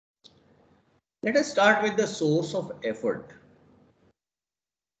Let us start with the source of effort.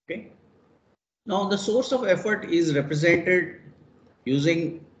 Okay. Now the source of effort is represented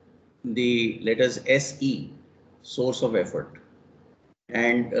using the letters SE, source of effort,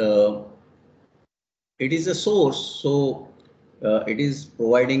 and it is a source, so it is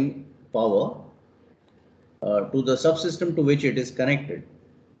providing power to the subsystem to which it is connected.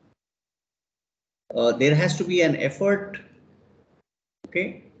 There has to be an effort.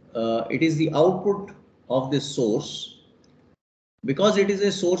 Okay, it is the output of this source. Because it is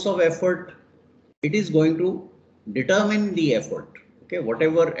a source of effort, it is going to determine the effort. Okay,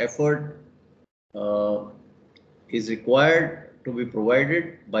 whatever effort uh, is required to be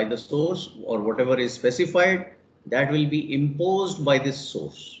provided by the source or whatever is specified, that will be imposed by this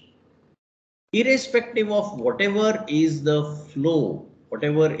source. Irrespective of whatever is the flow,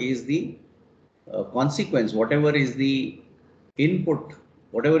 whatever is the consequence, whatever is the input,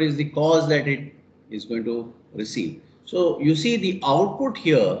 whatever is the cause that it is going to receive. So you see the output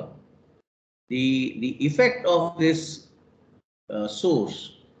here, the effect of this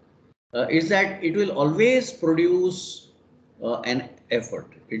source is that it will always produce an effort.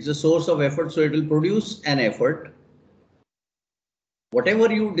 It's a source of effort, so it will produce an effort.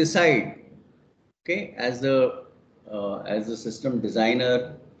 Whatever you decide, okay, as the system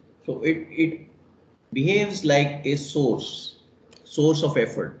designer, so it behaves like a source of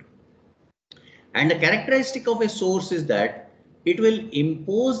effort. And the characteristic of a source is that it will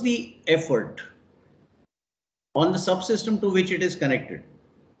impose the effort on the subsystem to which it is connected,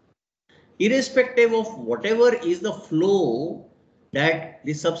 irrespective of whatever is the flow that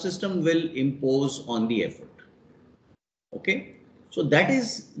the subsystem will impose on the effort. Okay, so that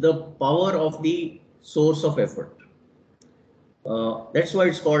is the power of the source of effort. That's why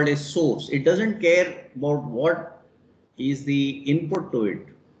it's called a source. It doesn't care about what is the input to it.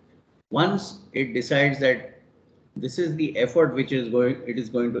 Once it decides that this is the effort which it is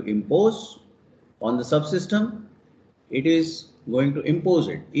going to impose on the subsystem, it is going to impose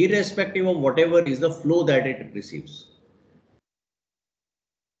it, irrespective of whatever is the flow that it receives.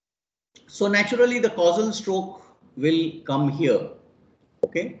 So naturally, the causal stroke will come here.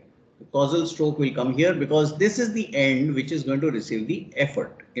 Okay, the causal stroke will come here because this is the end which is going to receive the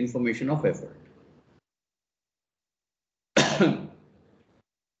effort, information of effort.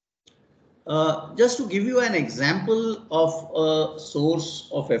 Just to give you an example of a source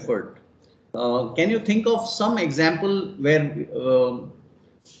of effort, can you think of some example where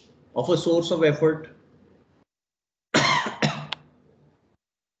of a source of effort?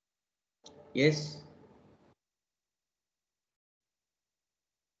 Yes.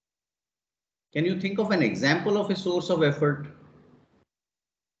 Can you think of an example of a source of effort?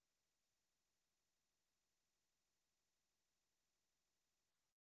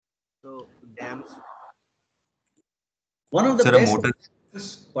 So dams. One of the Sir, a best. motor.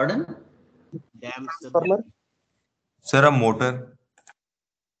 Pardon? Dams. Transformer. Sir, a motor.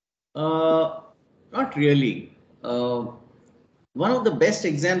 Not really. One of the best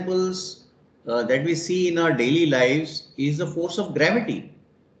examples that we see in our daily lives is the force of gravity.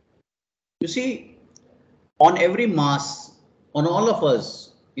 You see, on every mass, on all of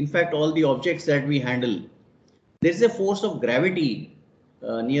us, in fact, all the objects that we handle, there is a force of gravity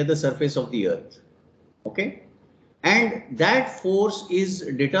near the surface of the earth. Okay, and that force is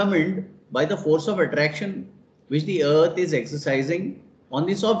determined by the force of attraction which the earth is exercising on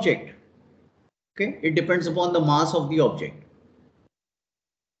this object. Okay, it depends upon the mass of the object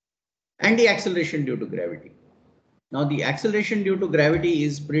and the acceleration due to gravity. Now the acceleration due to gravity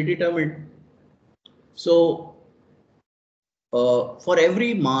is predetermined. So for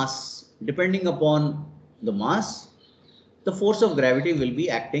every mass, depending upon the mass, the force of gravity will be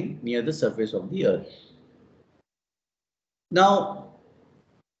acting near the surface of the earth. Now,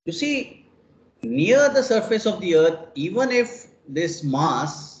 you see, near the surface of the earth, even if this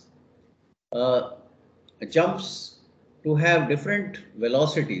mass jumps to have different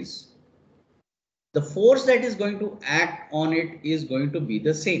velocities, the force that is going to act on it is going to be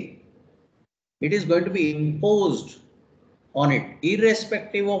the same. It is going to be imposed on it,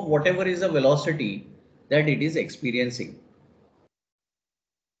 irrespective of whatever is the velocity that it is experiencing.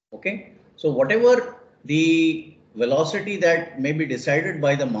 Okay, so whatever the velocity that may be decided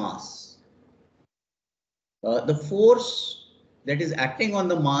by the mass, the force that is acting on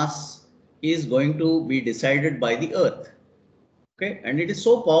the mass is going to be decided by the earth. Okay, and it is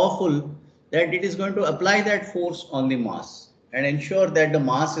so powerful that it is going to apply that force on the mass and ensure that the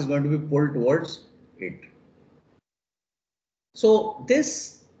mass is going to be pulled towards it. So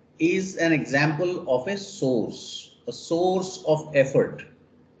this is an example of a source of effort.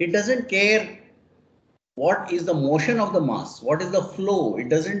 It doesn't care what is the motion of the mass, what is the flow. It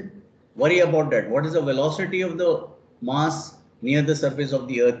doesn't worry about that. What is the velocity of the mass near the surface of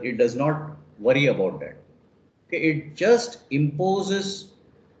the earth? It does not worry about that. Okay, it just imposes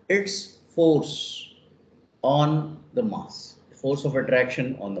its force on the mass, force of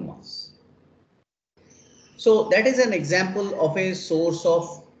attraction on the mass. So that is an example of a source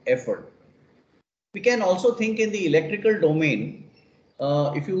of effort. We can also think in the electrical domain.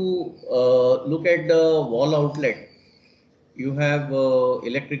 If you look at the wall outlet, you have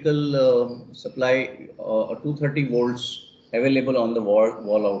electrical supply 230 volts available on the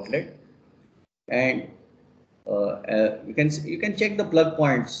wall outlet, and you can check the plug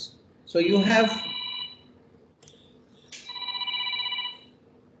points. So you have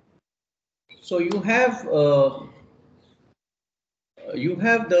you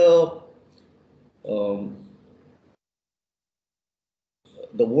have um,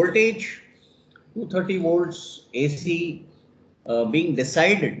 the voltage 230 volts AC being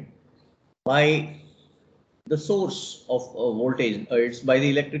decided by the source of voltage. It's by the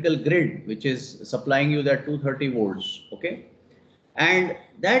electrical grid which is supplying you that 230 volts. Okay, and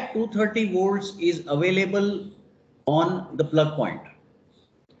that 230 volts is available on the plug point.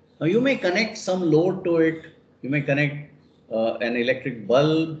 Now you may connect some load to it. You may connect an electric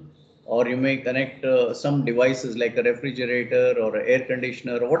bulb, or you may connect some devices like a refrigerator or an air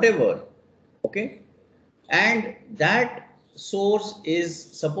conditioner or whatever. Okay, and that source is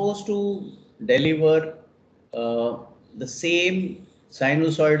supposed to deliver uh, the same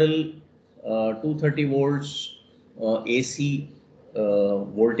sinusoidal 230 volts AC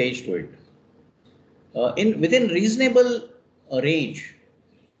voltage to it in within reasonable range.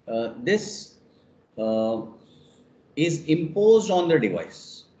 This uh, is imposed on the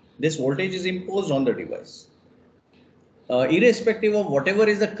device. This voltage is imposed on the device, irrespective of whatever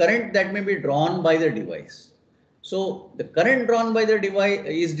is the current that may be drawn by the device. So the current drawn by the device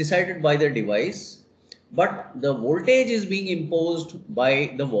is decided by the device, but the voltage is being imposed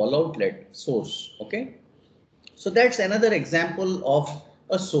by the wall outlet source. Okay, so that's another example of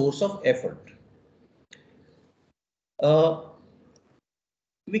a source of effort. Uh,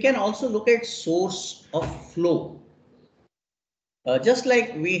 we can also look at source of flow. Just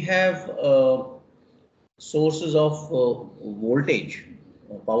like we have sources of voltage,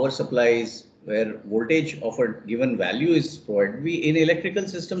 power supplies where voltage of a given value is provided. We in electrical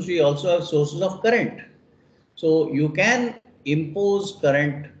systems we also have sources of current. So you can impose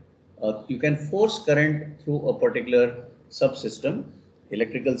current, you can force current through a particular subsystem,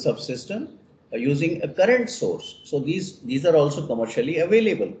 electrical subsystem, using a current source. So these are also commercially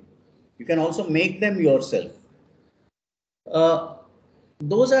available. You can also make them yourself. Uh,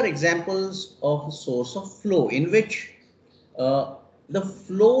 those are examples of source of flow in which the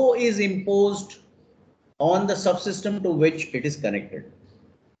flow is imposed on the subsystem to which it is connected.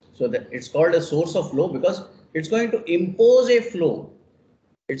 So that it's called a source of flow because it's going to impose a flow.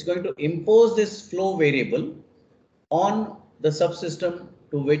 It's going to impose this flow variable on the subsystem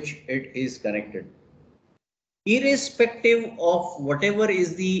to which it is connected, irrespective of whatever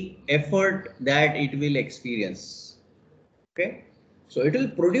is the effort that it will experience. Okay, so it will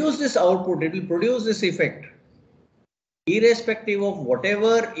produce this output, it will produce this effect, irrespective of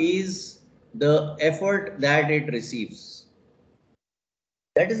whatever is the effort that it receives.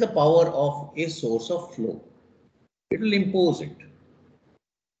 That is the power of a source of flow. It will impose it.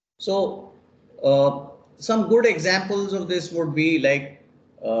 So some good examples of this would be like,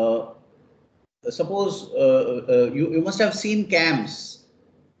 suppose you must have seen cams.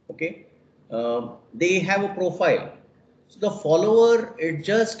 Okay, they have a profile. So the follower, it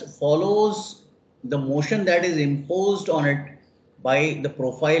just follows the motion that is imposed on it by the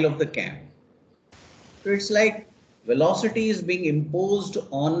profile of the cam. So it's like velocity is being imposed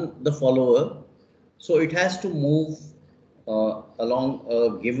on the follower. So it has to move along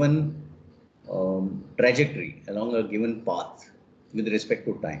a given trajectory, along a given path with respect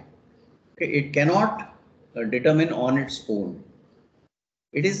to time. Okay, it cannot determine on its own.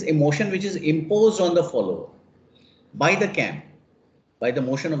 It is a motion which is imposed on the follower by the cam, by the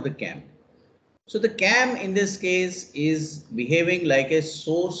motion of the cam. So the cam in this case is behaving like a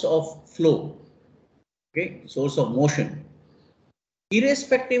source of flow, okay, source of motion,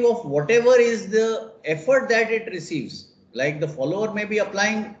 irrespective of whatever is the effort that it receives. Like the follower may be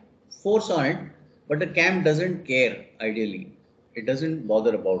applying force on it, but the cam doesn't care ideally. It doesn't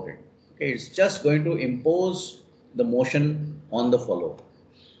bother about it. Okay, it's just going to impose the motion on the follower.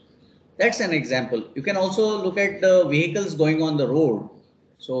 That's an example. You can also look at the vehicles going on the road.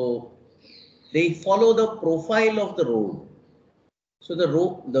 So they follow the profile of the road. So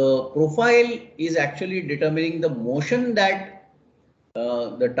the profile is actually determining the motion that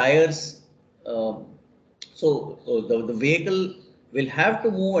the tires, uh, the vehicle will have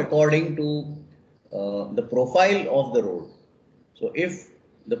to move according to the profile of the road. So if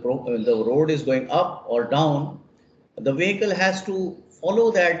the road is going up or down, the vehicle has to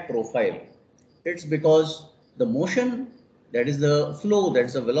follow that profile. It's because the motion, that is the flow,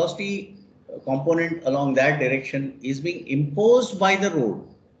 that's the velocity component along that direction, is being imposed by the road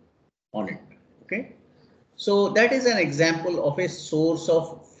on it. Okay. So that is an example of a source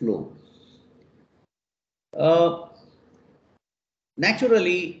of flow. Uh,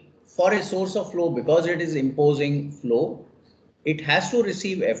 Naturally, for a source of flow, because it is imposing flow, it has to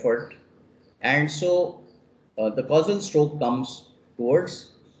receive effort, and so the causal stroke comes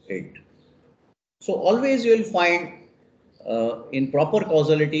towards it. So always you will find in proper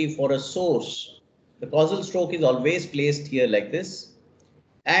causality for a source, the causal stroke is always placed here like this,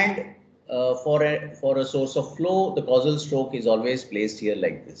 and for a source of flow, the causal stroke is always placed here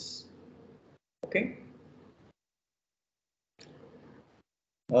like this. Okay.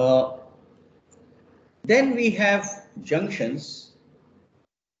 Uh, then we have junctions.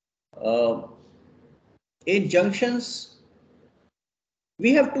 Uh, in junctions,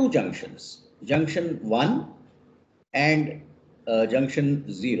 we have two junctions, junction 1 and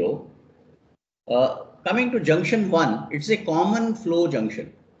junction 0. Coming to junction 1, it's a common flow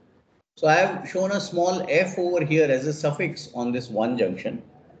junction. So I have shown a small f over here as a suffix on this one junction.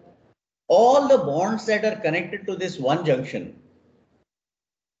 All the bonds that are connected to this one junction,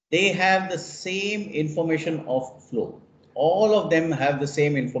 they have the same information of flow. All of them have the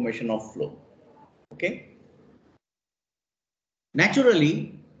same information of flow. Okay.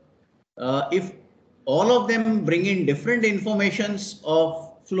 Naturally, if all of them bring in different informations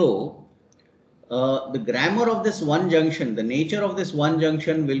of flow, the grammar of this one junction, the nature of this one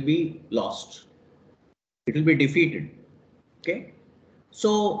junction will be lost. It will be defeated. Okay.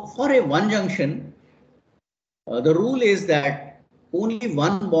 So for a one junction, the rule is that only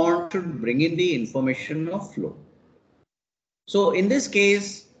one bond should bring in the information of flow. So in this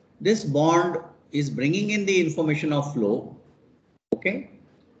case, this bond is bringing in the information of flow. Okay.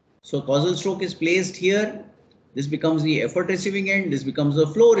 So causal stroke is placed here. This becomes the effort receiving end. This becomes the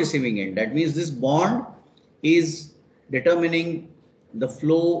flow receiving end. That means this bond is determining the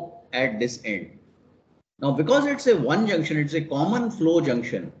flow at this end. Now, because it's a one junction, it's a common flow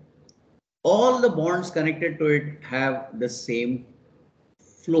junction. All the bonds connected to it have the same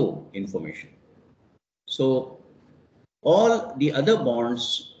flow information. So all the other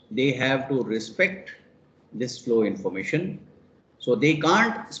bonds, they have to respect this flow information. So they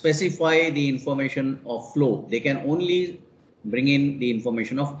can't specify the information of flow. They can only bring in the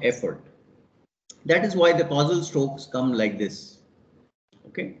information of effort. That is why the causal strokes come like this.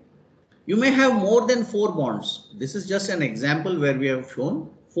 Okay. You may have more than 4 bonds. This is just an example where we have shown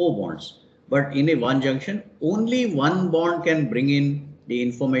 4 bonds. But in a one junction, only one bond can bring in the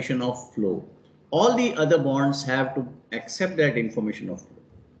information of flow. All the other bonds have to accept that information of flow.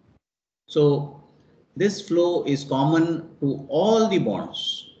 So this flow is common to all the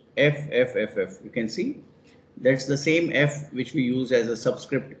bonds. F, F, F, F. You can see that's the same F which we use as a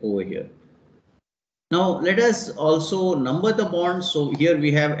subscript over here. Now let us also number the bonds. So here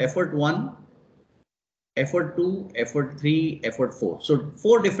we have effort 1, effort 2, effort 3, effort 4. So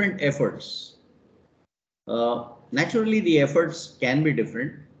 4 different efforts. Naturally, the efforts can be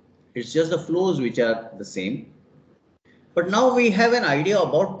different. It's just the flows which are the same. But now we have an idea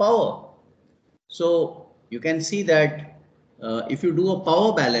about power. So you can see that if you do a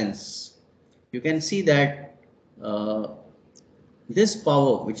power balance, you can see that this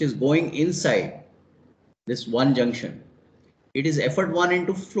power which is going inside this one junction, it is effort 1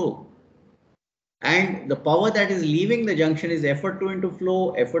 into flow. And the power that is leaving the junction is effort 2 into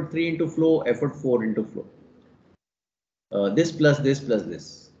flow, effort 3 into flow, effort 4 into flow. This plus this plus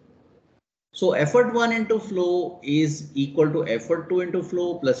this. So effort 1 into flow is equal to effort 2 into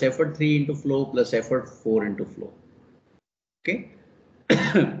flow plus effort 3 into flow plus effort 4 into flow. Okay.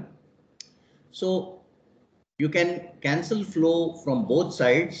 So you can cancel flow from both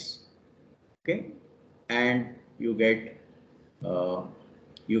sides. Okay. And you get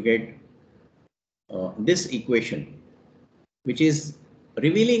this equation, which is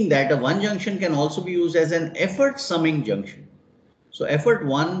revealing that a one junction can also be used as an effort summing junction. So effort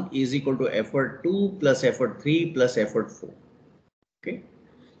 1 is equal to effort 2 plus effort 3 plus effort 4. Okay.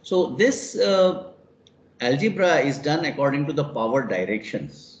 So this algebra is done according to the power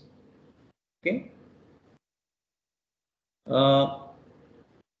directions. Okay.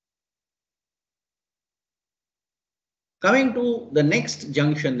 Coming to the next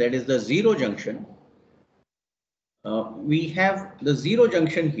junction, that is the zero junction. We have the zero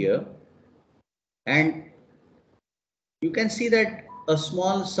junction here, and you can see that a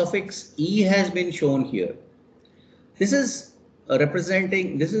small suffix E has been shown here. This is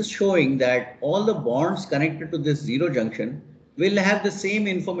this is showing that all the bonds connected to this zero junction will have the same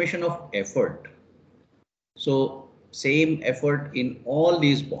information of effort. So same effort in all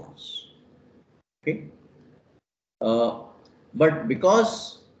these bonds. Okay. But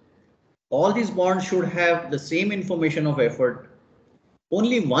because all these bonds should have the same information of effort,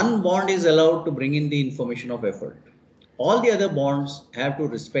 only one bond is allowed to bring in the information of effort. All the other bonds have to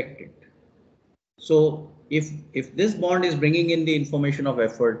respect it. So if this bond is bringing in the information of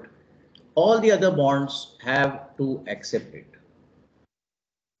effort, all the other bonds have to accept it.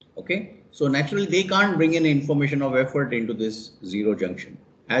 Okay, so naturally they can't bring in information of effort into this zero junction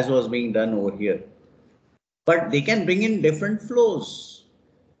as was being done over here, but they can bring in different flows.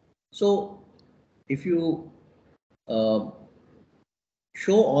 So if you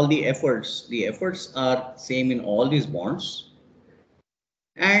show all the efforts are same in all these bonds.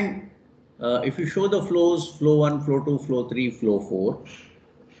 And if you show the flows, flow 1, flow 2, flow 3, flow 4,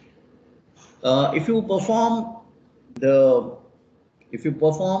 if you perform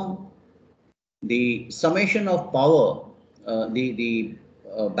the summation of power, the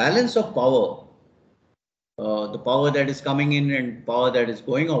balance of power, the power that is coming in and power that is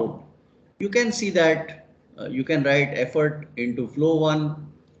going out, you can see that you can write effort into flow 1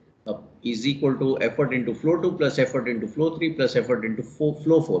 is equal to effort into flow 2 plus effort into flow 3 plus effort into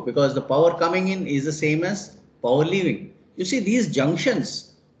flow 4, because the power coming in is the same as power leaving. You see, these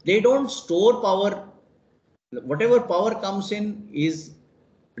junctions, they don't store power. Whatever power comes in is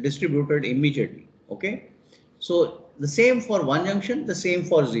distributed immediately. Okay, so the same for one junction, the same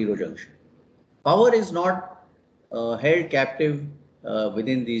for zero junction. Power is not held captive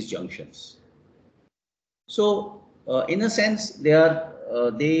within these junctions. So in a sense,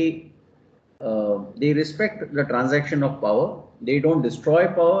 they respect the transaction of power. They don't destroy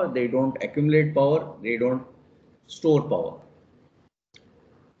power. They don't accumulate power. They don't store power.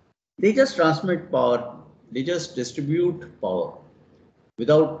 They just transmit power. They just distribute power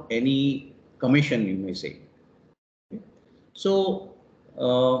without any commission, you may say. So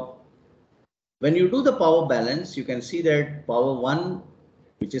when you do the power balance, you can see that power 1,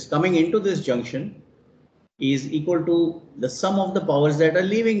 which is coming into this junction, is equal to the sum of the powers that are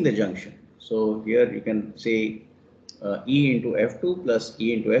leaving the junction. So here you can say E into F2 plus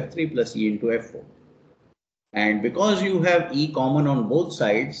E into F3 plus E into F4. And because you have E common on both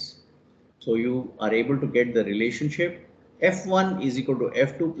sides, so you are able to get the relationship F1 is equal to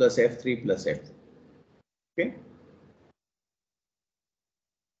F2 plus F3 plus F4. Okay.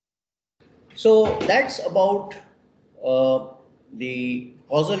 So that's about the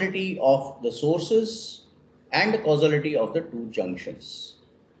causality of the sources and the causality of the two junctions.